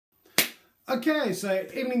Okay, so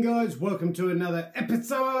evening guys, welcome to another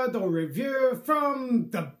episode or review from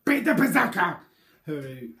the Beta Berserker,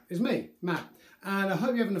 who is me, Matt. And I hope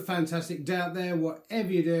you're having a fantastic day out there,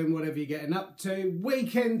 whatever you're doing, whatever you're getting up to.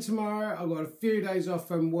 Weekend tomorrow, I've got a few days off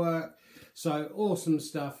from work, so awesome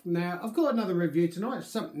stuff. Now, I've got another review tonight,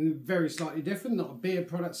 something very slightly different, not a beard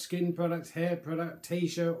product, skin product, hair product,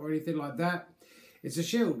 t-shirt or anything like that. It's a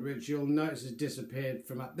shield, which you'll notice has disappeared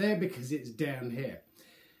from up there because it's down here.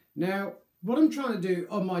 Now, what I'm trying to do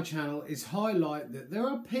on my channel is highlight that there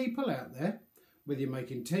are people out there, whether you're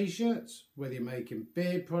making t-shirts, whether you're making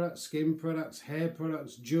beard products, skin products, hair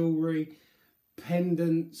products, jewellery,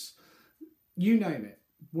 pendants, you name it,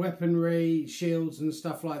 weaponry, shields and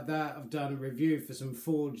stuff like that. I've done a review for some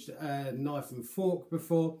forged knife and fork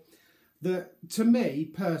before. That, to me,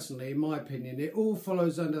 personally, in my opinion, it all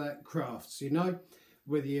follows under that crafts, you know?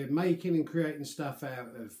 Whether you're making and creating stuff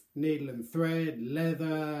out of needle and thread,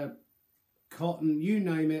 leather, cotton, you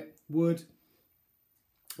name it, wood,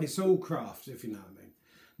 it's all craft, if you know what I mean.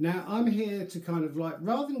 Now, I'm here to kind of like,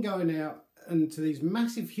 rather than going out into these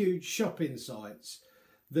massive, huge shopping sites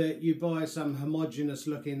that you buy some homogenous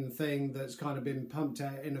looking thing that's kind of been pumped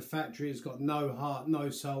out in a factory, it's got no heart, no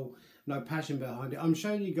soul, no passion behind it. I'm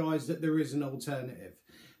showing you guys that there is an alternative.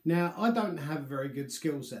 Now, I don't have a very good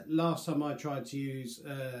skill set. Last time I tried to use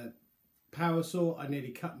a power saw, I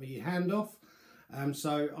nearly cut my hand off.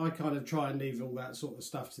 So I kind of try and leave all that sort of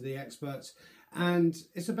stuff to the experts. And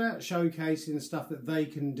it's about showcasing stuff that they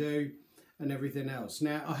can do and everything else.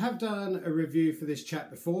 Now, I have done a review for this chap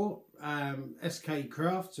before, SK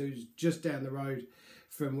Krafts, who's just down the road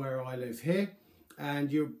from where I live here.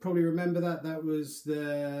 And you'll probably remember that. That was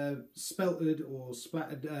the spelted or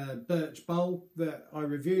splattered birch bowl that I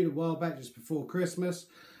reviewed a while back, just before Christmas.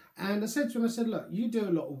 And I said to him, I said, look, you do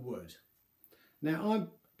a lot of wood. Now, I'm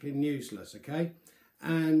useless, okay?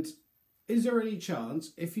 And is there any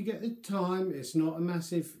chance, if you get the time, it's not a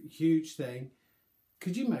massive, huge thing,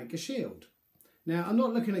 could you make a shield? Now, I'm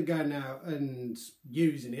not looking at going out and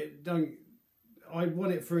using it. I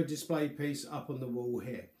want it for a display piece up on the wall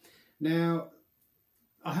here. Now,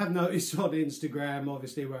 I have noticed on Instagram,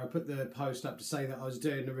 obviously, where I put the post up to say that I was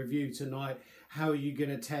doing a review tonight, how are you going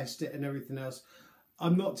to test it and everything else.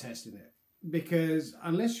 I'm not testing it, because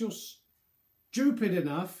unless you're stupid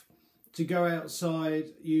enough to go outside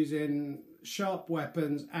using sharp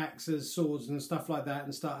weapons, axes, swords and stuff like that,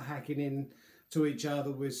 and start hacking in to each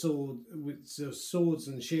other with swords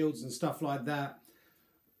and shields and stuff like that,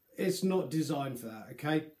 it's not designed for that,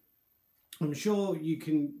 okay? I'm sure you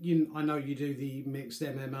can, I know you do the mixed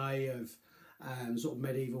MMA of sort of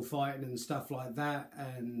medieval fighting and stuff like that,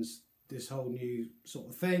 and this whole new sort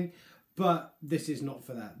of thing, but this is not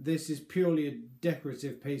for that. This is purely a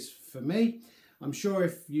decorative piece for me. I'm sure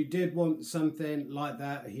if you did want something like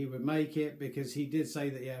that, he would make it, because he did say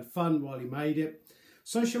that he had fun while he made it.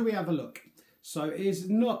 So shall we have a look? So it's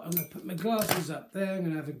not, I'm going to put my glasses up there, I'm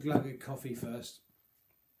going to have a glug of coffee first.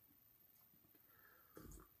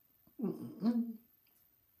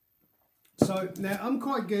 So now I'm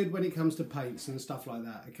quite good when it comes to paints and stuff like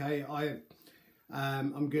that, okay?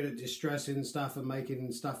 I'm good at distressing stuff and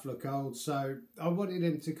making stuff look old, so I wanted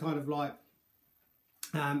him to kind of like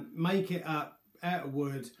make it up out of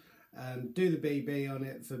wood, do the BB on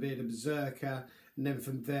it for being a berserker, and then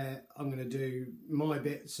from there I'm going to do my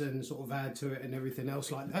bits and sort of add to it and everything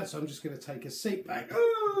else like that. So I'm just going to take a seat back,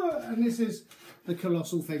 and this is the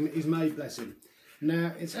colossal thing that he's made, bless him.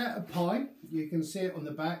 Now, it's out of pine, you can see it on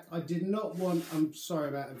the back. I did not want, I'm sorry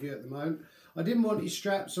about the view at the moment, I didn't want his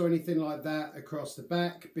straps or anything like that across the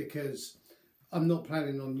back, because I'm not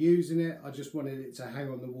planning on using it. I just wanted it to hang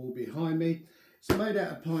on the wall behind me. It's made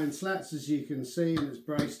out of pine slats, as you can see, and it's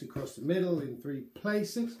braced across the middle in 3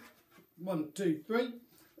 places. 1, 2, 3.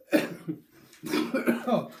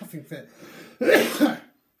 Oh, coughing fit.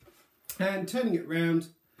 And turning it round,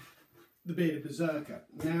 the bearded berserker.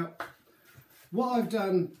 Now, what I've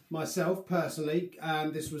done myself personally,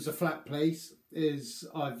 this was a flat piece, is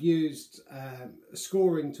I've used a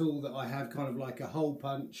scoring tool that I have, kind of like a hole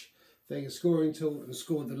punch thing, a scoring tool, and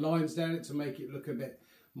scored the lines down it to make it look a bit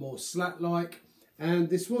more slat-like. And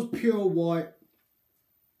this was pure white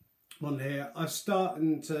on here. I'm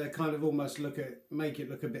starting to kind of almost make it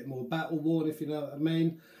look a bit more battle-worn, if you know what I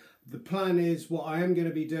mean. The plan is, what I am going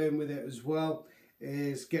to be doing with it as well,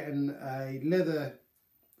 is getting a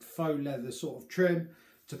faux leather sort of trim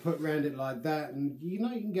to put around it like that. And you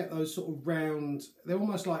know, you can get those sort of round, they're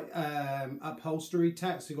almost like upholstery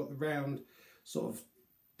tacks. They've got the round sort of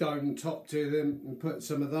dome top to them, and put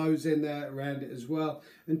some of those in there around it as well,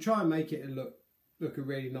 and try and make it look a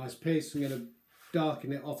really nice piece. I'm going to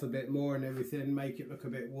darken it off a bit more and everything, make it look a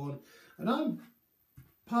bit worn. And I'm,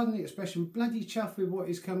 pardon the expression, bloody chuffed with what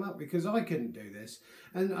he's come up, because I couldn't do this.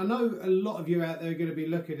 And I know a lot of you out there are going to be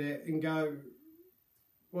looking at it and go,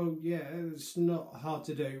 well, yeah, it's not hard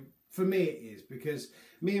to do. For me it is, because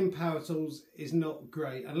me and power tools is not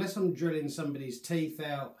great. Unless I'm drilling somebody's teeth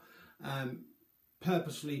out,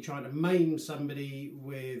 purposefully trying to maim somebody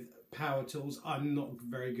with power tools, I'm not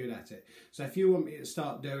very good at it. So if you want me to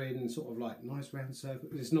start doing sort of like nice round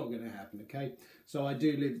circles, it's not going to happen, okay? So I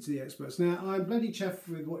do leave it to the experts. Now, I'm bloody chuffed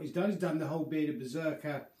with what he's done. He's done the whole Bearded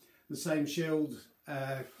Berserker, the same shield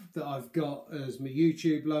that I've got as my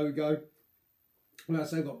YouTube logo. Well,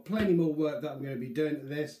 so I've got plenty more work that I'm going to be doing to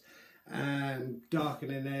this, and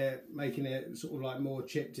darkening it, making it sort of like more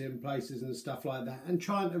chipped in places and stuff like that, and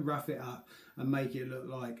trying to rough it up and make it look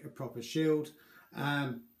like a proper shield,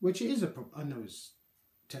 which it is a proper, I know it's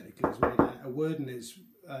technically it's made out of wood and it's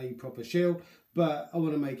a proper shield, but I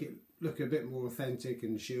want to make it look a bit more authentic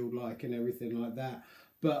and shield like and everything like that.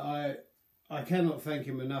 But I cannot thank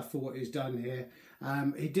him enough for what he's done here.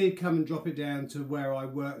 He did come and drop it down to where I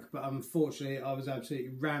work, but unfortunately I was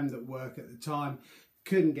absolutely rammed at work at the time,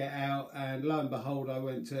 couldn't get out, and lo and behold I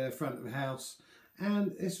went to the front of the house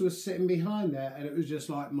and this was sitting behind there, and it was just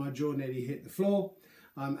like my jaw nearly hit the floor.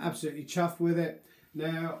 I'm absolutely chuffed with it.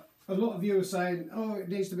 Now, a lot of you are saying, oh, it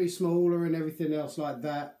needs to be smaller and everything else like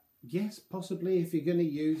that. Yes, possibly, if you're going to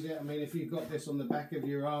use it. I mean, if you've got this on the back of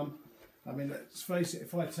your arm, I mean, let's face it,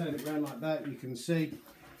 if I turn it around like that, you can see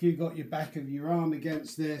if you've got your back of your arm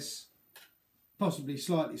against this, possibly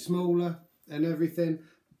slightly smaller and everything.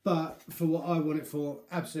 But for what I want it for,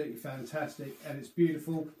 absolutely fantastic, and it's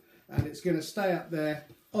beautiful, and it's going to stay up there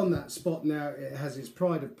on that spot now. It has its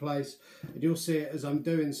pride of place, and you'll see it as I'm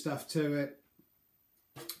doing stuff to it,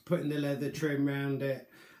 putting the leather trim around it,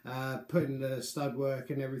 putting the stud work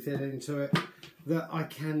and everything into it, that I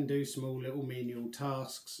can do small little menial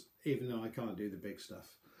tasks, even though I can't do the big stuff.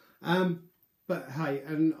 But hey,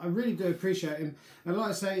 and I really do appreciate him, and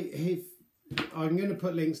like I say, I'm going to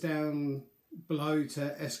put links down below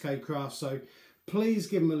to SK Krafts, so please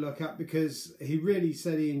give him a look up, because he really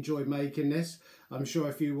said he enjoyed making this. I'm sure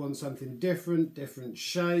if you want something different, different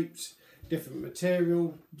shapes, different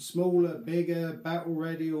material, smaller, bigger, battle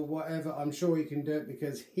ready or whatever, I'm sure he can do it,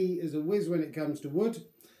 because he is a whiz when it comes to wood.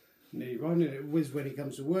 Nearly right, a whiz when it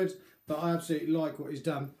comes to wood, but I absolutely like what he's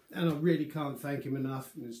done, and I really can't thank him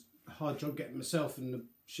enough. It's a hard job getting myself and the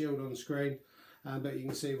shield on screen, but you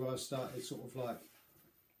can see where I started sort of like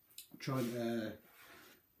trying to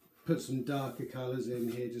put some darker colours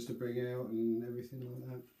in here just to bring out and everything like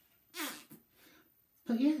that.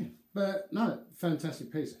 But yeah, but no,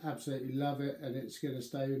 fantastic piece, absolutely love it, and it's going to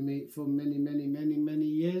stay with me for many, many, many, many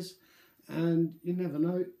years. And you never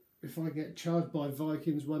know, if I get charged by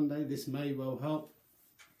Vikings one day, this may well help.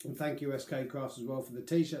 And thank you SK Krafts as well for the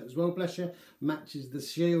t-shirt as well, bless you, matches the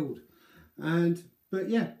shield. But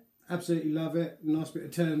yeah, absolutely love it. Nice bit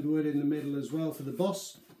of turned wood in the middle as well for the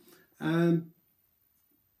boss.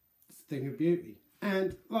 Thing of beauty.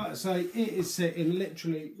 And like I say, it is sitting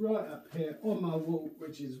literally right up here on my wall,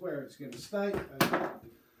 which is where it's going to stay,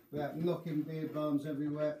 without knocking beard balms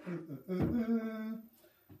everywhere.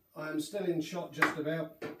 I am still in shot just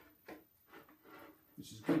about,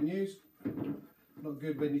 which is good news. Not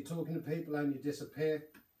good when you're talking to people and you disappear.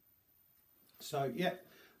 So yeah,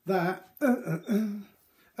 that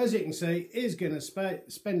as you can see is going to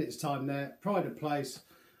spend its time there, pride of place,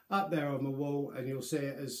 up there on the wall, and you'll see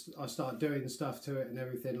it as I start doing stuff to it and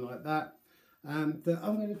everything like that. That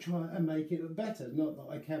I'm going to try and make it look better. Not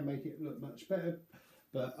that I can make it look much better,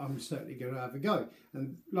 but I'm certainly going to have a go.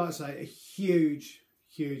 And like I say, a huge,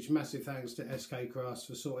 huge, massive thanks to SK Krafts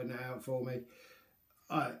for sorting that out for me.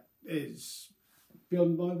 It's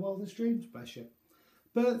beyond my wildest dreams, bless you.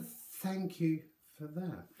 But thank you for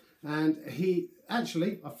that. And he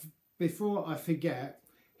actually, before I forget,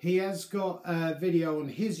 he has got a video on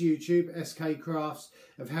his YouTube, SK Krafts,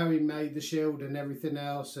 of how he made the shield and everything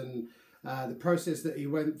else, and the process that he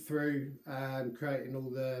went through, creating all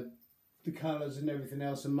the colours and everything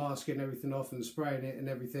else, and masking everything off and spraying it and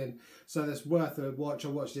everything. So that's worth a watch. I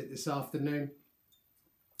watched it this afternoon,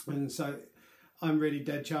 and so I'm really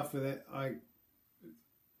dead chuffed with it.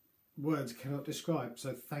 Words cannot describe.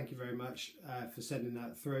 So thank you very much for sending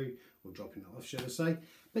that through, or dropping it off, should I say.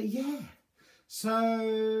 But yeah.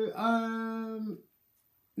 So,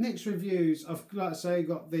 next reviews, I've, like I say,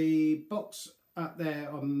 got the box up there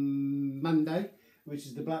on Monday, which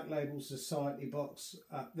is the Black Label Society box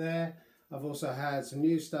up there. I've also had some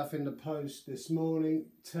new stuff in the post this morning,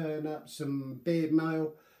 turn up some beard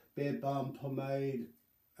mail, beard balm, pomade,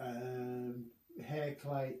 hair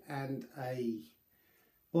clay, and a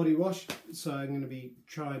body wash. So I'm going to be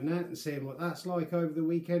trying that and seeing what that's like over the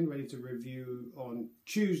weekend. Ready to review on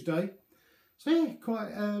Tuesday. So yeah,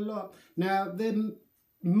 quite a lot. Now there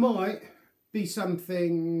might be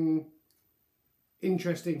something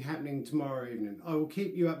interesting happening tomorrow evening. I will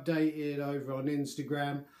keep you updated over on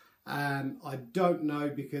Instagram. I don't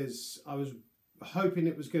know, because I was hoping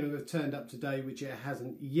it was going to have turned up today, which it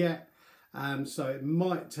hasn't yet. So it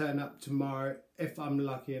might turn up tomorrow if I'm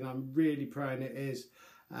lucky, and I'm really praying it is.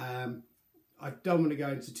 I don't want to go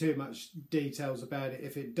into too much details about it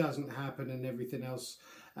if it doesn't happen and everything else,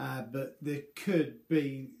 but there could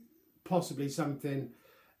be possibly something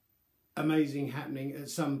amazing happening at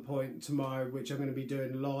some point tomorrow, which I'm going to be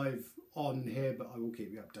doing live on here, but I will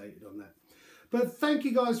keep you updated on that. But thank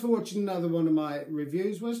you guys for watching another one of my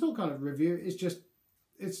reviews. Well, it's not kind of a review,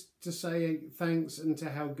 it's to say thanks and to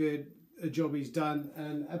how good a job he's done,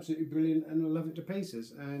 and absolutely brilliant, and I love it to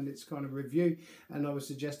pieces. And it's kind of a review, and I would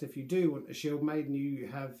suggest if you do want a shield made and you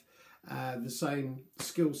have the same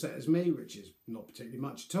skill set as me, which is not particularly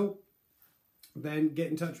much at all, then get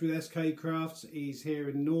in touch with SK Krafts. He's here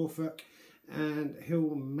in Norfolk, and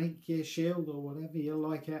he'll make you a shield or whatever you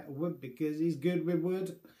like out of wood, because he's good with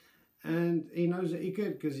wood, and he knows that he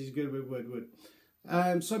could, because he's good with wood.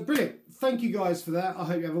 So brilliant. Thank you guys for that. I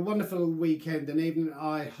hope you have a wonderful weekend and evening.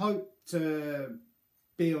 I hope to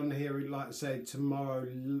be on here, like I said, tomorrow.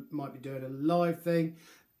 Might be doing a live thing,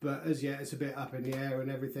 but as yet it's a bit up in the air and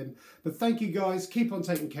everything. But thank you guys. Keep on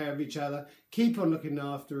taking care of each other. Keep on looking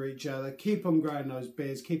after each other. Keep on growing those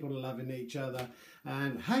beards. Keep on loving each other.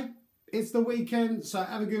 And hey, it's the weekend, so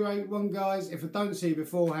have a great one, guys. If I don't see you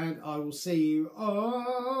beforehand, I will see you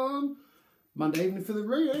on Monday evening for the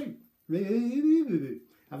review.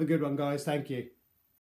 Have a good one, guys. Thank you.